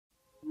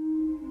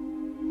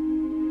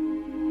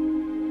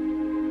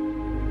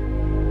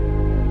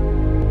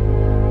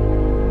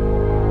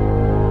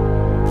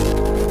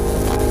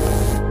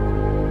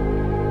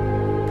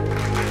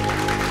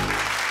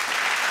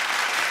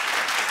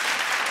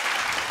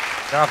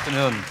Good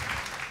afternoon.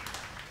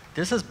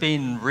 This has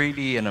been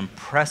really an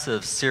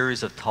impressive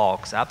series of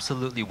talks,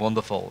 absolutely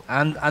wonderful.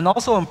 And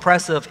also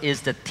impressive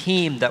is the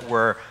theme that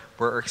we're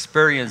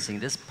experiencing,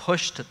 this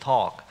push to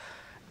talk.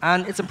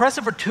 And it's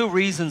impressive for two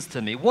reasons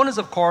to me. One is,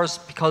 of course,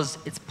 because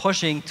it's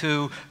pushing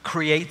to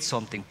create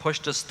something, push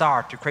to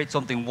start, to create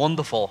something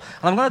wonderful.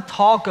 And I'm going to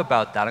talk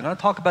about that. I'm going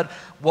to talk about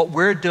what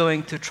we're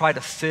doing to try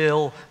to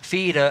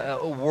feed a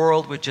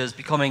world which is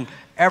becoming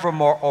ever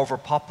more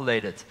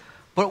overpopulated.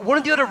 But one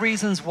of the other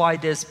reasons why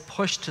this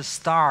push to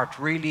start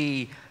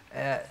really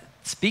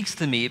speaks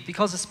to me,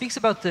 because it speaks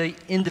about the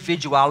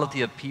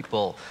individuality of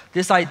people,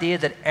 this idea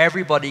that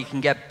everybody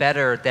can get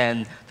better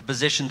than the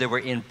position they were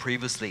in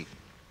previously.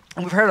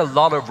 And we've heard a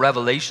lot of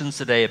revelations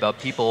today about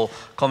people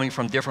coming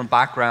from different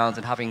backgrounds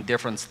and having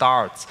different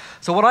starts.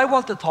 So what I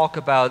want to talk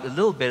about a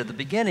little bit at the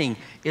beginning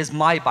is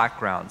my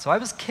background. So I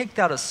was kicked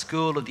out of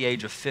school at the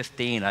age of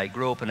 15. I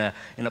grew up in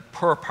a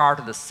poor part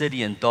of the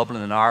city in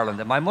Dublin in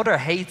Ireland. And my mother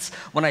hates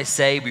when I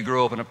say we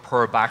grew up in a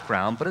poor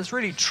background, but it's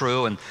really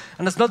true, and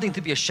it's nothing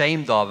to be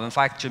ashamed of. In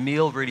fact,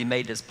 Jamil really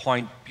made this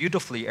point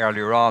beautifully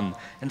earlier on.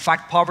 In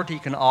fact, poverty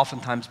can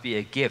oftentimes be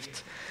a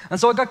gift. And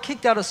so I got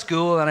kicked out of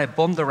school and I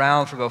bummed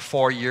around for about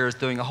 4 years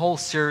doing a whole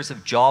series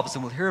of jobs,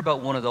 and we'll hear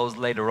about one of those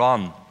later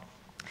on.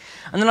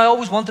 And then I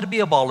always wanted to be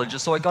a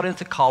biologist, so I got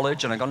into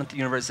college and I got into the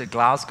University of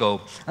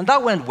Glasgow. And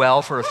that went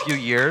well for a few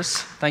years.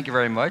 Thank you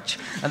very much.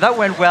 And that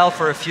went well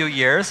for a few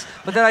years.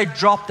 But then I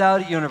dropped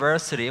out of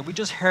university, and we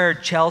just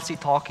heard Chelsea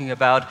talking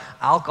about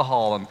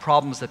alcohol and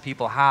problems that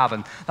people have.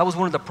 And that was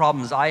one of the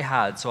problems I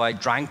had, so I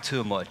drank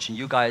too much. And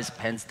you guys,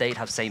 Penn State,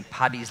 have St.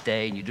 Paddy's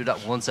Day, and you do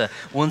that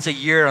once a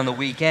year on the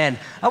weekend.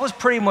 That was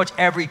pretty much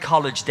every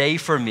college day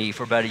for me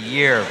for about a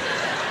year.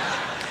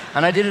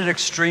 And I did it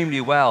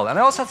extremely well. And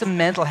I also had some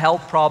mental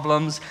health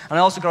problems, and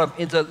I also got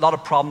into a lot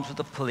of problems with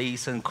the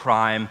police and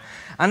crime.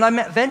 And I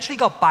eventually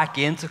got back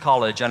into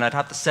college, and I'd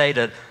have to say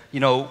that, you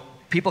know,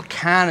 people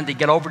can and they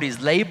get over these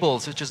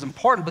labels, which is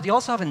important, but they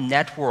also have a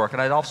network.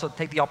 And I'd also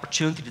take the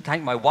opportunity to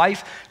thank my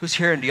wife, who's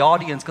here in the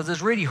audience, because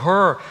it's really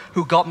her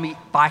who got me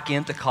back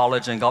into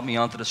college and got me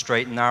onto the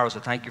straight and narrow. So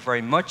thank you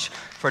very much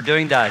for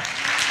doing that.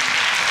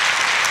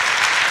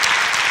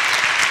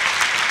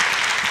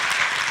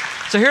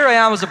 So here I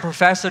am as a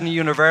professor in a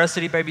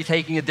university, maybe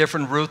taking a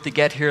different route to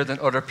get here than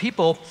other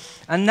people.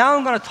 And now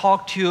I'm going to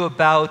talk to you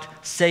about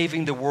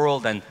saving the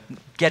world and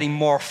getting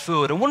more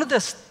food. And one of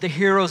the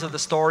heroes of the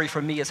story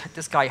for me is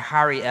this guy,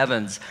 Harry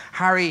Evans.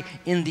 Harry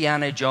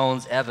Indiana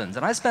Jones Evans.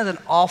 And I spent an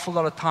awful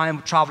lot of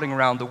time traveling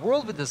around the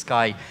world with this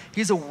guy.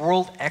 He's a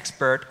world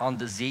expert on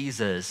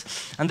diseases.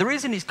 And the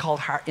reason he's called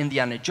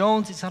Indiana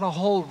Jones, he's had a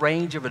whole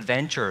range of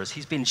adventures.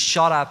 He's been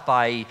shot at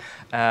by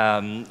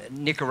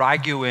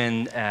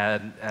Nicaraguan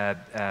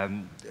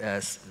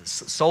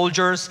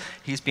soldiers.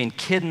 He's been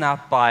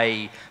kidnapped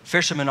by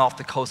fishermen off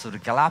the coast of the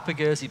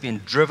Galapagos. He's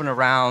been driven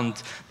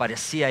around by the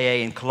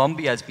CIA in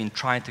Colombia. He's been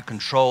trying to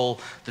control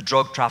the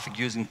drug traffic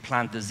using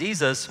plant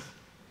diseases.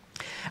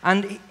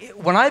 And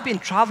when I've been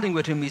traveling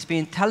with him, he's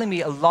been telling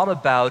me a lot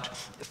about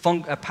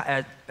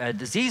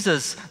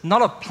diseases,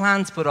 not of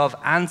plants, but of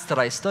ants that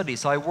I study.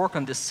 So I work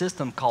on this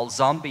system called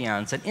zombie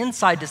ants. And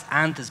inside this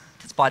ant is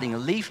biting a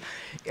leaf,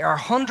 there are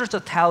hundreds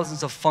of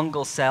thousands of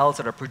fungal cells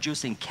that are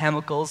producing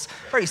chemicals,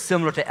 very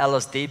similar to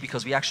LSD,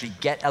 because we actually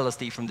get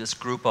LSD from this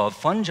group of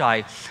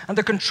fungi, and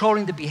they're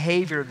controlling the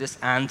behavior of this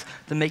ant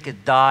to make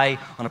it die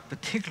on a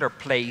particular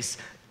place,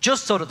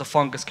 just so that the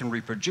fungus can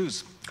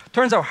reproduce.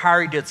 Turns out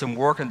Harry did some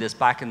work on this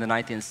back in the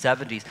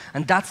 1970s,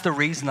 and that's the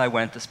reason I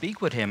went to speak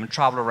with him and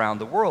travel around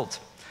the world.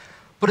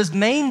 But his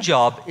main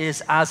job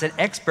is as an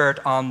expert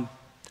on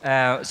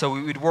so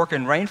we would work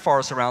in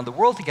rainforests around the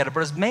world together,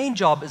 but his main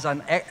job is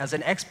as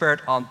an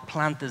expert on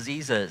plant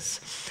diseases.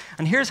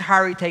 And here's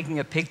Harry taking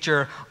a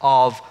picture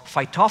of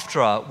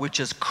Phytophthora, which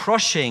is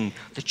crushing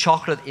the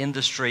chocolate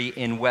industry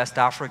in West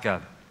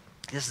Africa.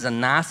 This is a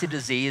nasty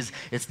disease.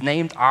 It's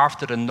named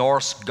after the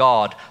Norse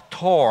god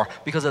Thor,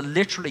 because it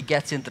literally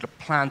gets into the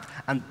plant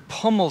and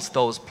pummels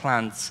those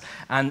plants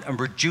and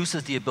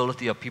reduces the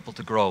ability of people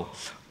to grow.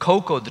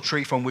 Cocoa, the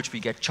tree from which we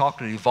get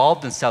chocolate,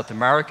 evolved in South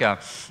America,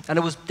 and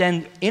it was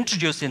then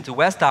introduced into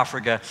West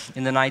Africa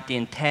in the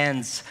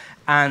 1910s.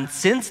 And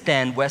since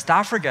then, West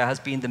Africa has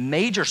been the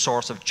major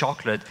source of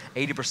chocolate.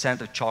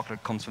 80% of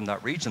chocolate comes from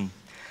that region.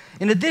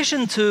 In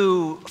addition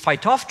to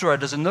Phytophthora,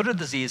 there's another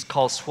disease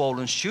called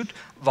swollen shoot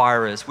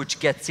virus, which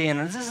gets in,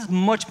 and this is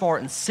much more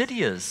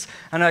insidious.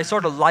 And I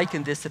sort of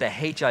liken this to the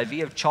HIV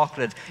of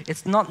chocolate.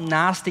 It's not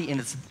nasty in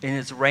its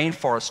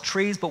rainforest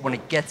trees, but when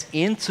it gets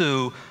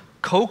into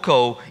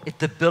cocoa, it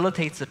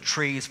debilitates the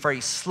trees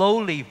very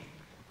slowly.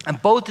 And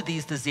both of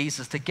these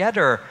diseases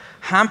together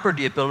hamper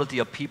the ability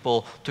of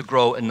people to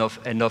grow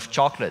enough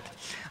chocolate.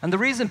 And the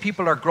reason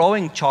people are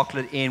growing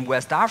chocolate in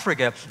West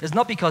Africa is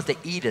not because they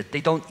eat it.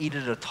 They don't eat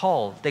it at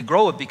all. They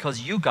grow it because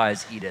you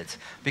guys eat it.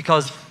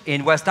 Because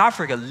in West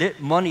Africa,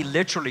 money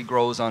literally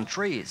grows on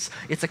trees.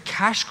 It's a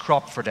cash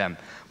crop for them.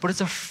 but it's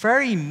a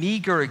very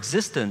meager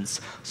existence.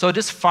 So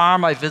this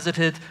farm I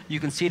visited, you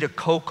can see the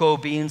cocoa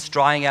beans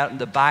drying out in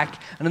the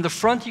back, and in the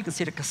front you can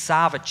see the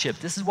cassava chip.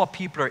 This is what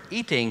people are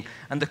eating,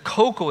 and the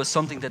cocoa is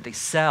something that they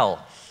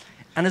sell.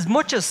 And as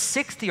much as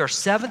 60 or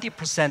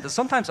 70%, and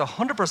sometimes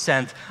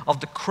 100%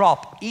 of the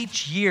crop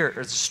each year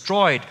is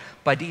destroyed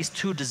by these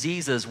two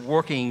diseases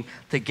working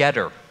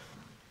together.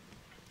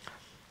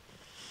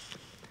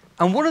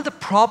 And one of the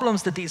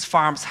problems that these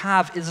farms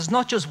have is there's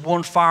not just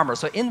one farmer.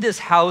 So in this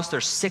house,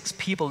 there's 6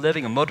 people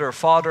living, a mother, a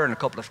father, and a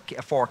couple of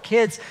 4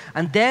 kids.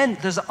 And then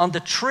there's on the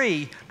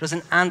tree, there's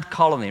an ant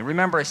colony.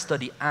 Remember, I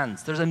study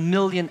ants. There's 1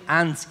 million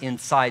ants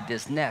inside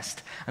this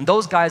nest. And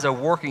those guys are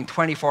working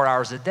 24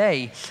 hours a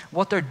day.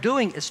 What they're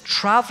doing is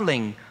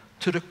traveling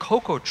to the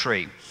cocoa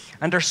tree.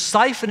 And they're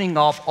siphoning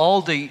off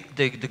all the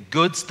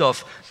good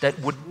stuff that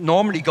would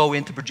normally go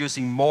into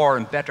producing more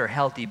and better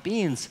healthy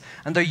beans.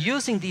 And they're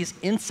using these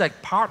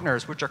insect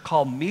partners, which are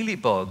called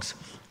mealybugs.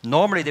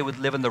 Normally they would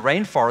live in the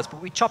rainforest,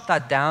 but we chopped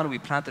that down and we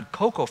planted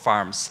cocoa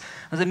farms.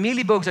 And the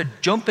mealybugs are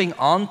jumping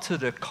onto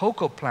the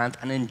cocoa plant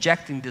and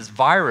injecting this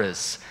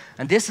virus.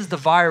 And this is the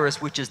virus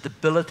which is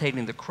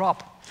debilitating the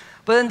crop.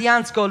 But then the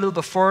ants go a little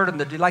bit further, and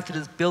they like to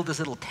just build this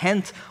little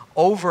tent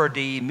over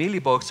the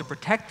mealybugs to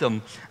protect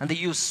them, and they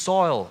use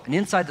soil. And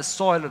inside the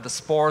soil are the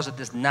spores of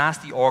this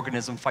nasty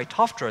organism,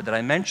 Phytophthora, that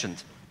I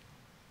mentioned.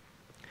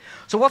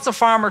 So what's a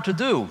farmer to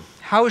do?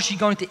 How is she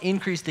going to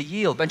increase the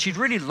yield? And she'd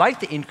really like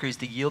to increase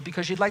the yield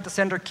because she'd like to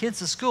send her kids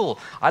to school.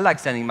 I like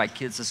sending my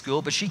kids to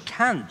school, but she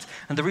can't.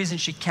 And the reason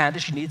she can't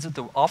is she needs them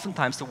to,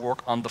 oftentimes to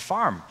work on the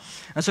farm.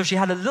 And so if she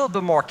had a little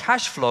bit more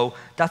cash flow,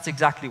 that's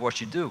exactly what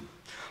she'd do.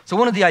 So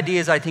one of the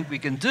ideas I think we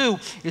can do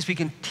is we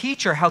can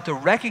teach her how to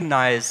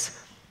recognize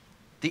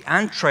the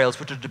ant trails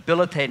which are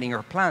debilitating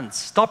her plants.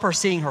 Stop her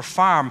seeing her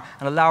farm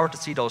and allow her to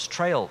see those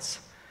trails.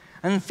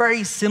 And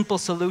very simple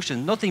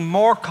solution, nothing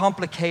more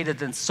complicated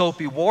than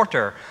soapy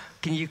water.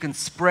 You can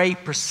spray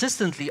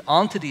persistently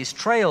onto these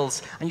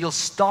trails and you'll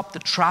stop the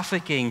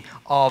trafficking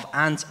of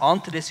ants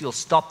onto this, you'll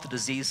stop the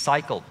disease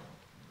cycle.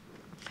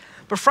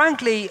 But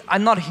frankly,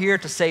 I'm not here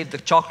to save the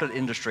chocolate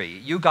industry.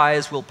 You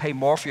guys will pay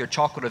more for your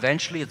chocolate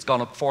eventually. It's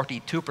gone up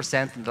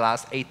 42% in the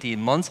last 18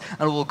 months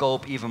and it will go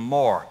up even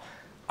more.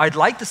 I'd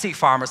like to see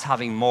farmers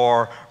having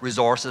more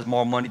resources,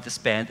 more money to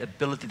spend,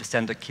 ability to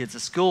send their kids to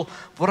school.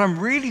 What I'm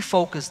really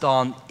focused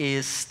on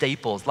is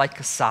staples, like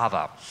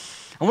cassava.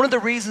 And one of the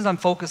reasons I'm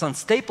focused on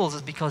staples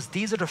is because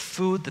these are the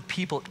food that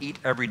people eat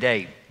every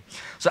day.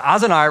 So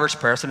as an Irish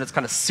person, it's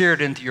kind of seared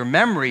into your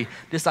memory,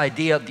 this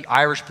idea of the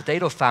Irish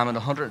potato famine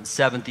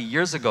 170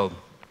 years ago.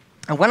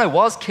 And when I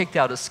was kicked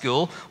out of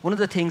school, one of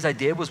the things I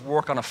did was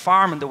work on a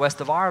farm in the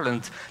west of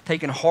Ireland,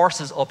 taking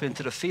horses up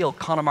into the field,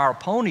 Connemara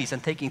ponies,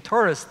 and taking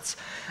tourists.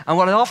 And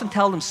what I often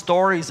tell them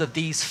stories of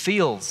these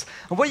fields.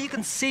 And what you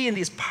can see in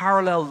these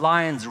parallel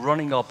lines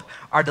running up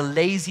are the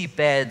lazy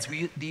beds.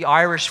 The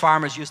Irish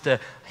farmers used to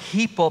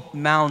heap up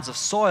mounds of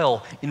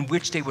soil in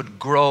which they would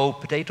grow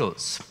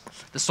potatoes.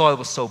 The soil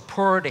was so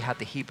poor, they had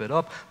to heap it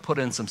up, put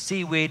in some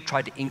seaweed,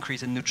 try to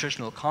increase the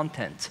nutritional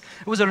content.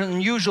 It was an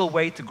unusual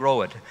way to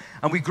grow it.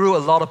 And we grew a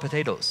lot of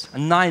potatoes.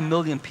 And 9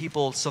 million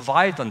people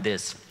survived on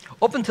this,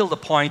 up until the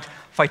point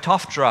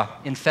Phytophthora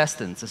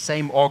infestans, the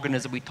same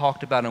organism we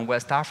talked about in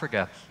West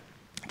Africa,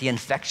 the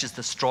infectious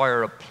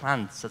destroyer of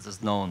plants, as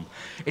is known.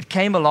 It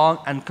came along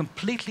and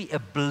completely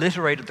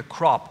obliterated the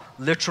crop,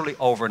 literally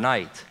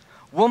overnight.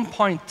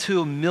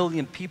 1.2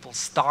 million people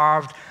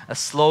starved a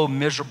slow,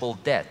 miserable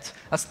death.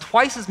 That's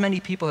twice as many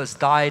people as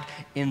died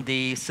in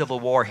the Civil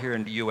War here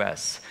in the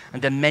US.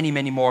 And then many,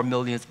 many more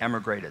millions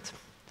emigrated.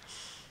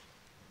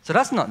 So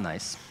that's not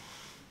nice.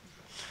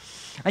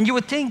 And you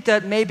would think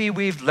that maybe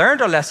we've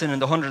learned our lesson in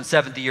the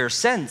 170 years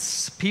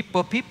since.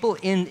 People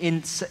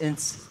in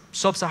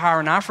Sub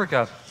Saharan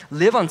Africa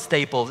live on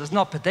staples. It's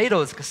not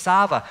potatoes, it's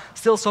cassava,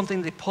 still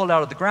something they pull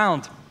out of the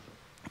ground.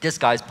 This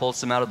guy's pulled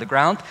some out of the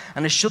ground,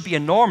 and it should be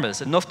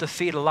enormous, enough to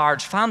feed a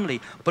large family,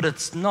 but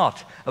it's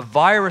not. A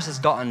virus has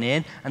gotten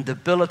in and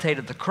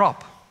debilitated the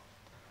crop.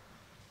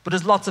 But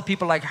there's lots of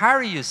people like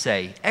Harry, you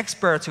say,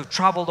 experts who've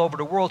traveled over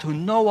the world who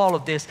know all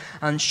of this,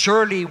 and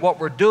surely what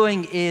we're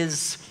doing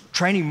is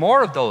training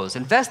more of those,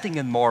 investing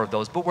in more of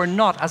those, but we're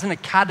not. As an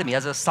academy,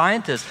 as a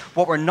scientist,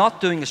 what we're not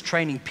doing is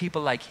training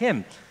people like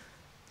him.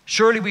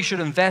 Surely we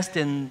should invest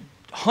in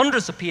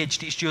hundreds of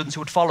PhD students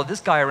who would follow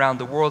this guy around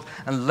the world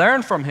and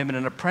learn from him in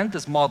an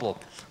apprentice model.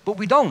 But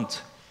we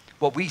don't.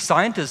 What we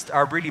scientists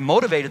are really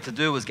motivated to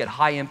do is get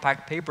high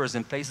impact papers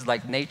in places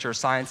like Nature,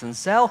 Science and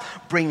Cell,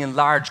 bring in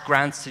large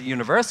grants to the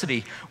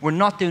university. We're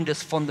not doing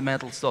this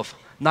fundamental stuff,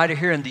 neither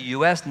here in the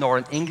US nor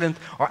in England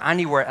or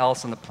anywhere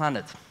else on the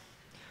planet.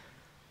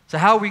 So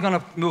how are we going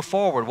to move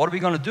forward? What are we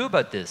going to do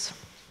about this?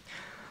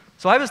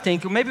 So I was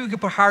thinking maybe we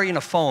could put Harry in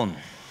a phone.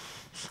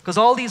 Because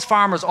all these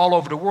farmers all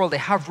over the world, they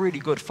have really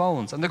good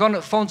phones. And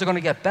phones are going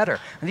to get better.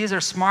 And these are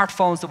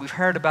smartphones that we've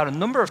heard about a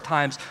number of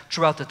times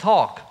throughout the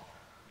talk.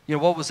 You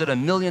know, what was it,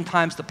 1 million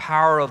times the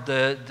power of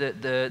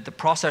the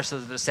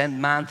processors that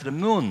send man to the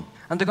moon.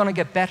 And they're going to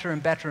get better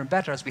and better and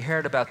better, as we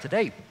heard about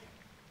today.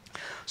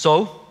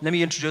 So let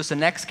me introduce the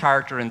next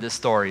character in this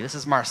story. This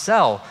is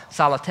Marcel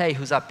Salathé,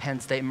 who's at Penn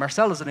State.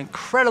 Marcel is an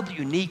incredibly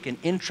unique and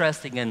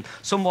interesting and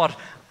somewhat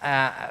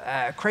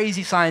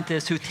crazy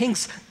scientist who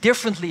thinks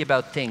differently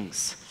about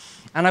things.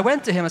 And I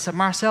went to him and said,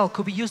 Marcel,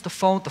 could we use the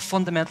phone to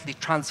fundamentally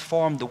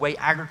transform the way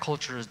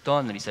agriculture is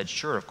done? And he said,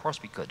 sure, of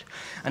course we could.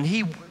 And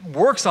he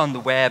works on the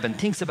web and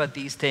thinks about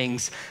these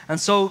things.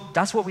 And so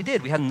that's what we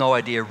did. We had no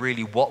idea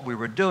really what we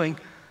were doing.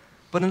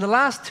 But in the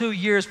last 2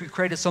 years, we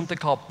created something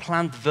called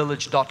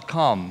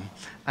PlantVillage.com.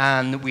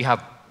 And we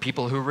have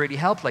people who really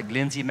help, like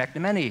Lindsay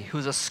McNamee,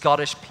 who's a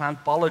Scottish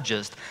plant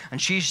biologist. And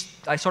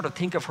I sort of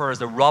think of her as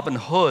the Robin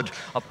Hood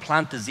of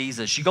plant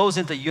diseases. She goes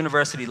into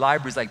university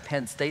libraries like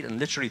Penn State and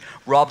literally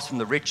robs from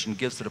the rich and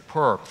gives to the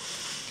poor.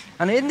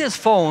 And in this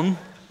phone,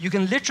 you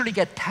can literally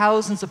get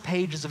thousands of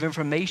pages of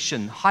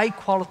information,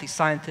 high-quality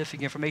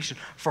scientific information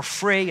for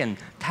free, and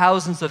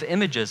thousands of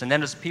images. And then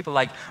there's people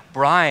like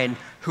Brian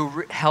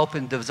who help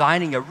in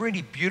designing a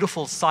really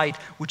beautiful site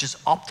which is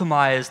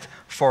optimized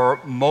for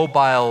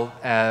mobile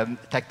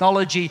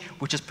technology,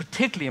 which is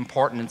particularly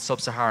important in Sub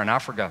Saharan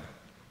Africa.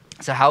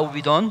 So how have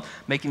we done?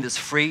 Making this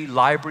free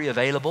library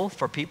available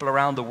for people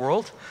around the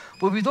world.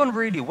 Well, we've done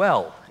really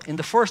well. In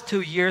the first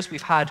 2 years,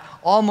 we've had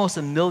almost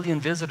 1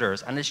 million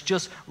visitors, and it's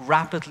just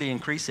rapidly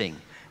increasing.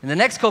 In the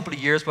next couple of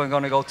years, we're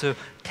going to go to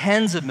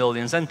tens of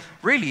millions, and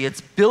really,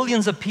 it's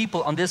billions of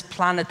people on this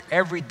planet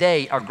every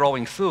day are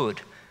growing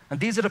food. And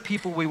these are the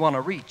people we want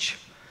to reach.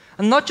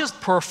 And not just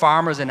poor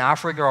farmers in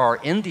Africa or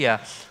India,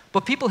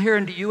 but people here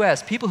in the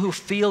US, people who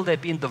feel they've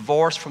been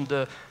divorced from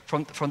the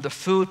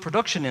food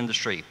production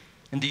industry.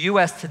 In the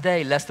US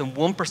today, less than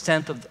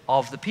 1%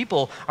 of the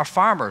people are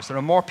farmers. There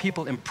are more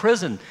people in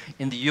prison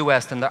in the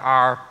US than there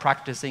are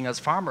practicing as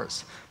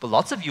farmers. But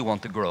lots of you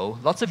want to grow,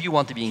 lots of you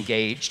want to be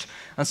engaged.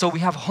 And so we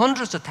have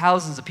hundreds of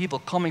thousands of people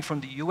coming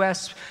from the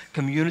US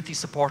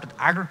community-supported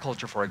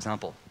agriculture, for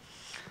example.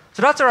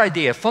 So that's our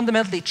idea,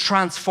 fundamentally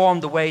transform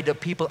the way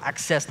that people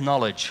access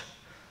knowledge.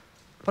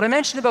 But I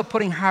mentioned about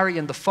putting Harry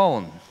in the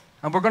phone.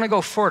 And we're going to go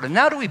further.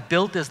 Now that we've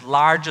built this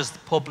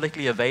largest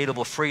publicly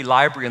available free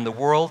library in the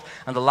world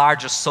and the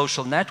largest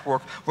social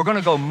network, we're going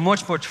to go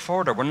much, much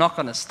further. We're not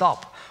going to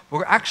stop.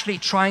 We're actually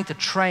trying to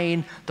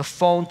train the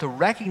phone to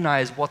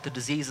recognize what the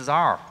diseases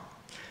are.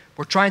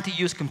 We're trying to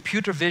use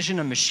computer vision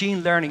and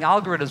machine learning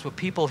algorithms with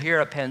people here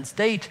at Penn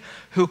State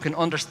who can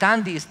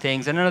understand these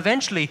things, and then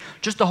eventually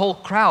just the whole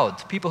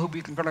crowd, people who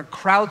we can kind of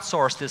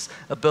crowdsource this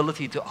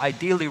ability to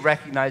ideally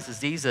recognize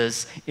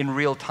diseases in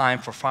real time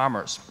for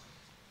farmers.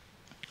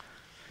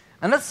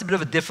 And that's a bit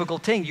of a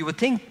difficult thing. You would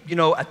think, you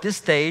know, at this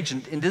stage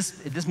and in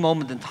this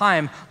moment in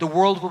time, the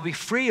world will be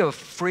free of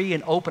free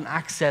and open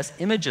access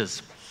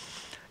images.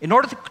 In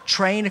order to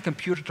train a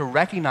computer to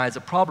recognize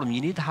a problem,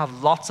 you need to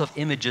have lots of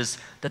images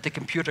that the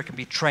computer can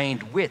be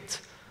trained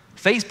with.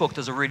 Facebook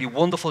does a really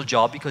wonderful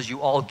job because you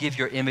all give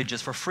your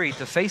images for free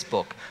to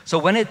Facebook. So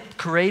when it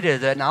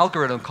created an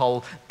algorithm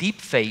called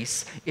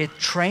DeepFace, it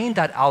trained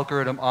that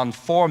algorithm on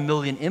 4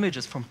 million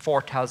images from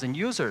 4,000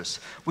 users,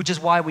 which is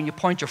why when you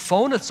point your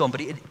phone at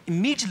somebody, it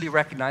immediately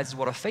recognizes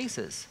what a face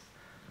is.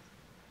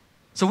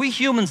 So we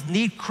humans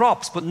need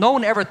crops, but no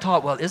one ever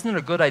thought, well, isn't it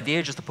a good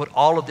idea just to put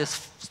all of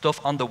this stuff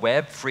on the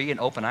web, free and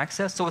open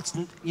access? So it's,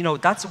 you know,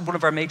 that's one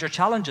of our major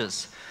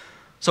challenges.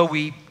 So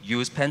we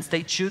use Penn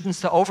State students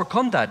to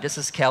overcome that. This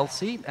is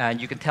Kelsey, and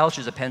you can tell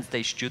she's a Penn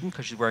State student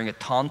because she's wearing a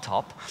ton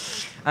top.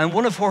 And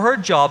one of her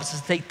jobs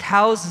is to take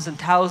thousands and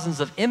thousands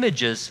of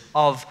images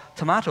of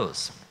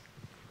tomatoes.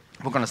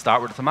 We're going to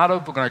start with a tomato.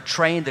 We're going to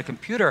train the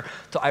computer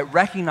to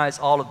recognize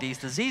all of these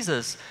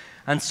diseases.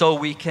 And so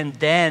we can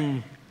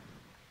then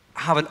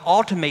have an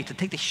automate to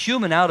take the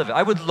human out of it.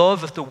 I would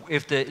love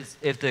if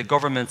the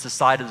government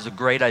decided it was a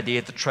great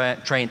idea to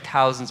train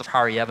thousands of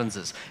Harry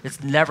Evanses.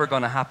 It's never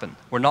going to happen.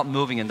 We're not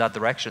moving in that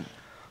direction.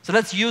 So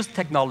let's use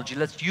technology,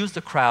 let's use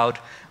the crowd,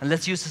 and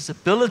let's use this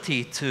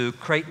ability to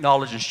create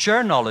knowledge and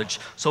share knowledge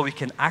so we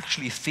can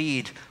actually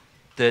feed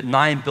the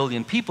 9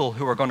 billion people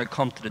who are going to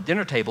come to the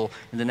dinner table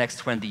in the next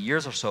 20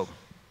 years or so.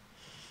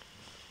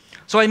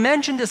 So I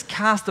mentioned this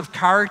cast of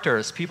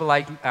characters, people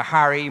like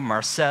Harry,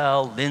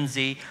 Marcel,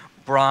 Lindsay,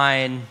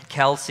 Brian,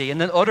 Kelsey, and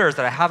then others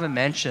that I haven't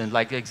mentioned,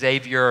 like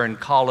Xavier and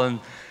Colin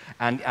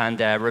and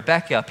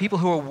Rebecca, people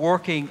who are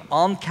working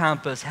on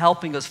campus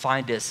helping us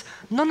find this.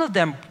 None of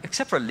them,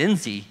 except for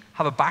Lindsay,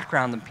 have a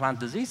background in plant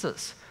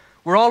diseases.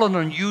 We're all an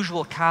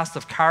unusual cast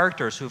of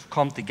characters who've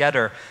come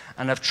together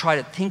and have tried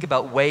to think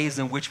about ways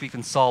in which we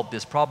can solve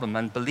this problem.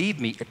 And believe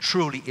me, it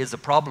truly is a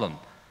problem.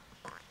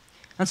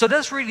 And so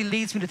this really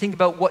leads me to think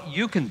about what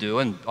you can do,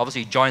 and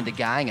obviously join the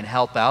gang and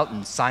help out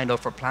and sign up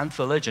for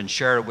PlantVillage and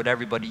share it with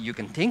everybody you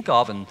can think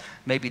of, and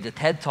maybe the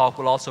TED Talk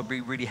will also be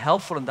really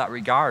helpful in that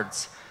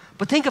regards.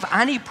 But think of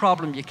any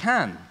problem you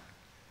can.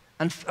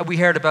 And we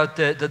heard about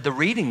the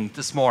reading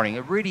this morning,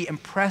 a really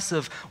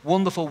impressive,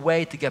 wonderful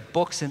way to get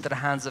books into the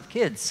hands of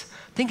kids.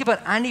 Think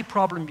about any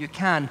problem you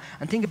can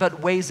and think about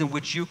ways in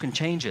which you can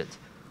change it.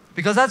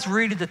 Because that's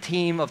really the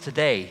theme of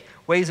today,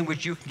 ways in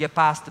which you can get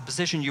past the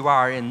position you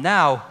are in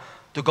now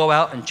to go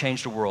out and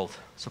change the world.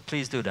 So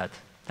please do that.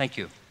 Thank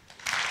you.